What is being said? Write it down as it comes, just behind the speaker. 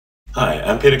Hi,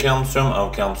 I'm Peter Kalmström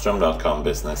of Kalmström.com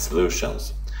Business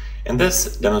Solutions. In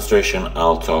this demonstration,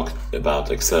 I'll talk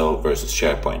about Excel versus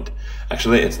SharePoint.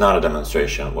 Actually, it's not a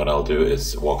demonstration. What I'll do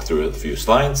is walk through a few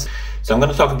slides. So I'm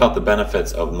going to talk about the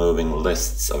benefits of moving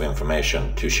lists of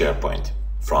information to SharePoint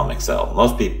from Excel.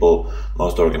 Most people,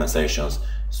 most organizations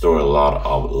store a lot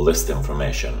of list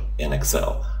information in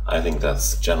Excel. I think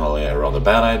that's generally a rather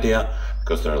bad idea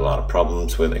because there are a lot of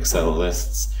problems with Excel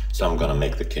lists. So I'm going to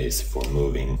make the case for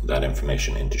moving that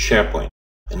information into SharePoint.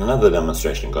 In another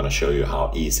demonstration, I'm going to show you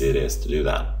how easy it is to do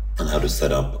that and how to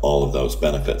set up all of those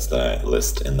benefits that I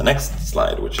list in the next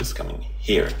slide, which is coming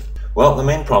here. Well, the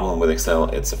main problem with Excel,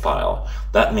 it's a file.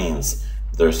 That means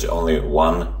there's only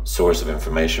one source of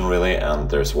information really, and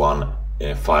there's one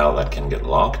file that can get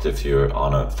locked. If you're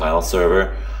on a file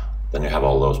server, then you have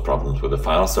all those problems with the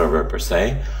file server per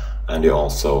se, and you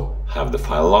also have the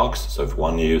file locks. So if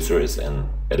one user is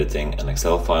editing an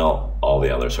Excel file, all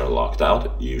the others are locked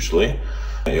out, usually.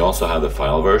 You also have the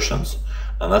file versions,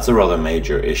 and that's a rather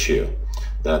major issue,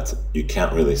 that you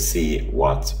can't really see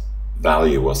what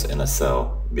value was in a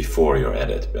cell before your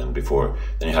edit, and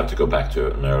then you have to go back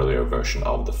to an earlier version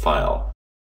of the file.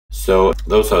 So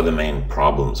those are the main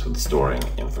problems with storing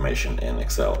information in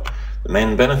Excel. The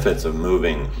main benefits of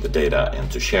moving the data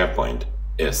into SharePoint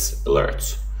is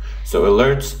alerts. So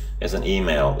alerts is an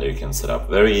email that you can set up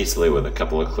very easily with a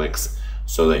couple of clicks,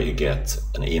 so that you get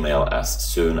an email as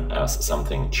soon as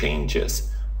something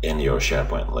changes in your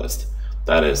SharePoint list.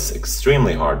 That is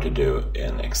extremely hard to do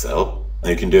in Excel.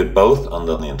 You can do it both on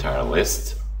the entire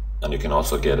list, and you can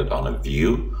also get it on a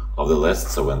view of the list.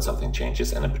 So when something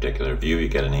changes in a particular view, you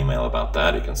get an email about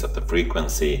that. You can set the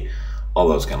frequency, all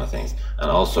those kind of things.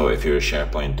 And also, if you're a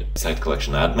SharePoint site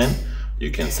collection admin, you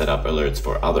can set up alerts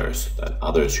for others, that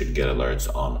others should get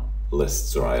alerts on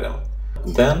lists or items.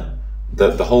 Then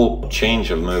the whole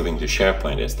change of moving to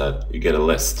SharePoint is that you get a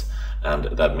list, and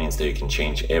that means that you can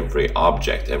change every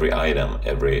object, every item,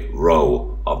 every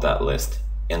row of that list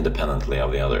independently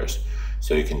of the others.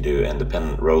 So you can do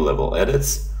independent row level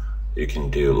edits, you can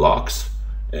do locks.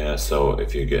 So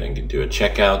if you can do a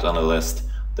checkout on a list,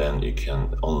 then you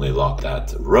can only lock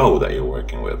that row that you're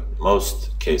working with.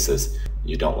 Most cases,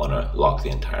 you don't want to lock the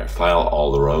entire file,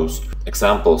 all the rows.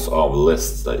 Examples of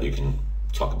lists that you can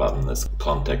talk about in this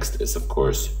context is, of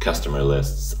course, customer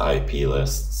lists, IP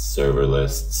lists, server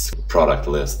lists, product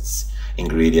lists,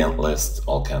 ingredient lists,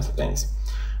 all kinds of things.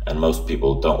 And most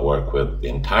people don't work with the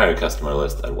entire customer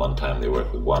list at one time. They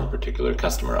work with one particular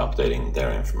customer updating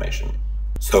their information.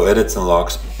 So edits and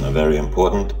locks are very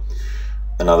important.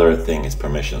 Another thing is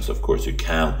permissions. Of course, you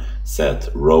can set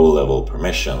row level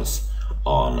permissions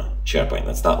on SharePoint.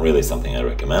 That's not really something I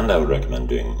recommend. I would recommend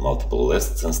doing multiple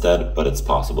lists instead, but it's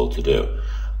possible to do.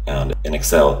 And in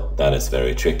Excel, that is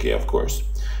very tricky, of course.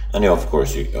 And you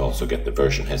also get the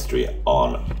version history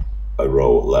on a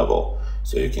row level.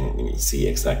 So you can see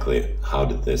exactly how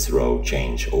did this row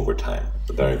change over time.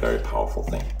 A very, very powerful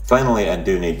thing. Finally, I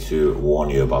do need to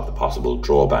warn you about the possible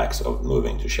drawbacks of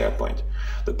moving to SharePoint.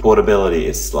 The portability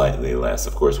is slightly less.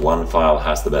 Of course, one file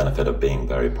has the benefit of being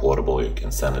very portable. You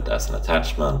can send it as an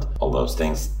attachment. All those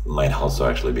things might also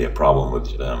actually be a problem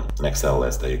with an Excel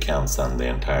list, that you can't send the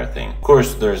entire thing. Of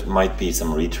course, there might be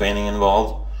some retraining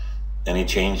involved. Any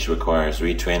change requires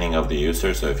retraining of the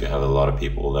user, so if you have a lot of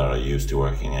people that are used to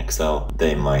working Excel,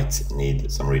 they might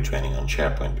need some retraining on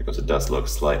SharePoint because it does look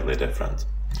slightly different.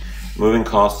 Moving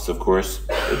costs, of course,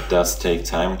 it does take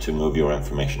time to move your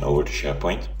information over to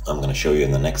SharePoint. I'm going to show you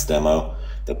in the next demo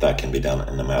that can be done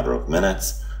in a matter of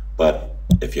minutes, but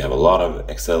if you have a lot of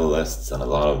Excel lists and a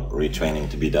lot of retraining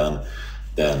to be done,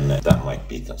 then that might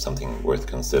be something worth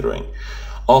considering.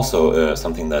 Also,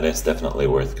 something that is definitely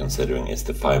worth considering is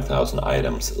the 5,000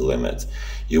 items limit.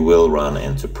 You will run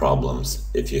into problems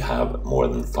if you have more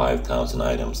than 5,000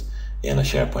 items in a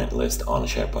SharePoint list on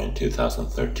SharePoint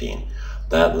 2013.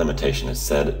 That limitation is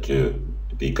said to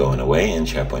be going away in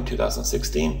SharePoint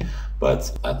 2016,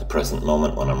 but at the present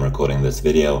moment when I'm recording this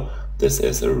video, this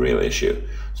is a real issue.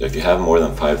 So if you have more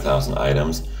than 5,000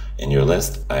 items in your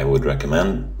list, I would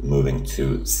recommend moving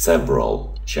to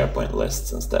several SharePoint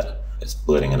lists instead.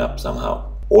 Splitting it up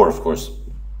somehow, or of course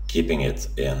keeping it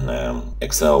in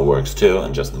Excel works too,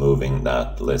 and just moving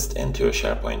that list into a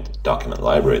SharePoint document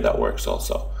library, that works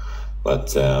also.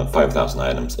 But 5,000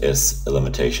 items is a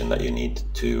limitation that you need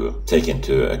to take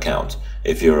into account.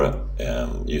 If you're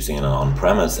using an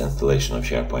on-premise installation of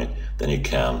SharePoint, then you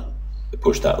can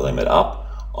push that limit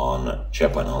up. On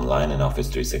SharePoint Online in Office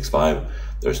 365,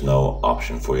 there's no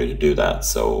option for you to do that,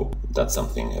 so that's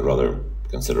something rather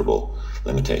considerable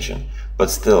limitation. But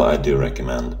still, I do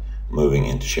recommend moving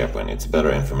into SharePoint. It's a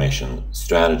better information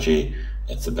strategy,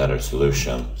 it's a better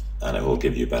solution and it will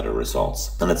give you better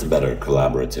results. And it's a better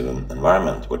collaborative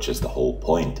environment, which is the whole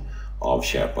point of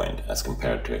SharePoint as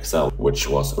compared to Excel, which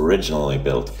was originally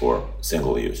built for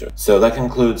single user. So that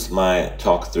concludes my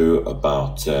talk through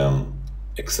about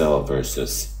Excel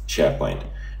versus SharePoint.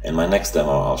 In my next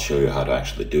demo, I'll show you how to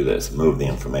actually do this, move the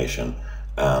information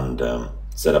and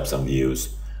set up some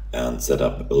views and set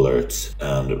up alerts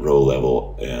and row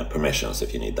level permissions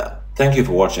if you need that. Thank you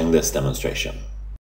for watching this demonstration.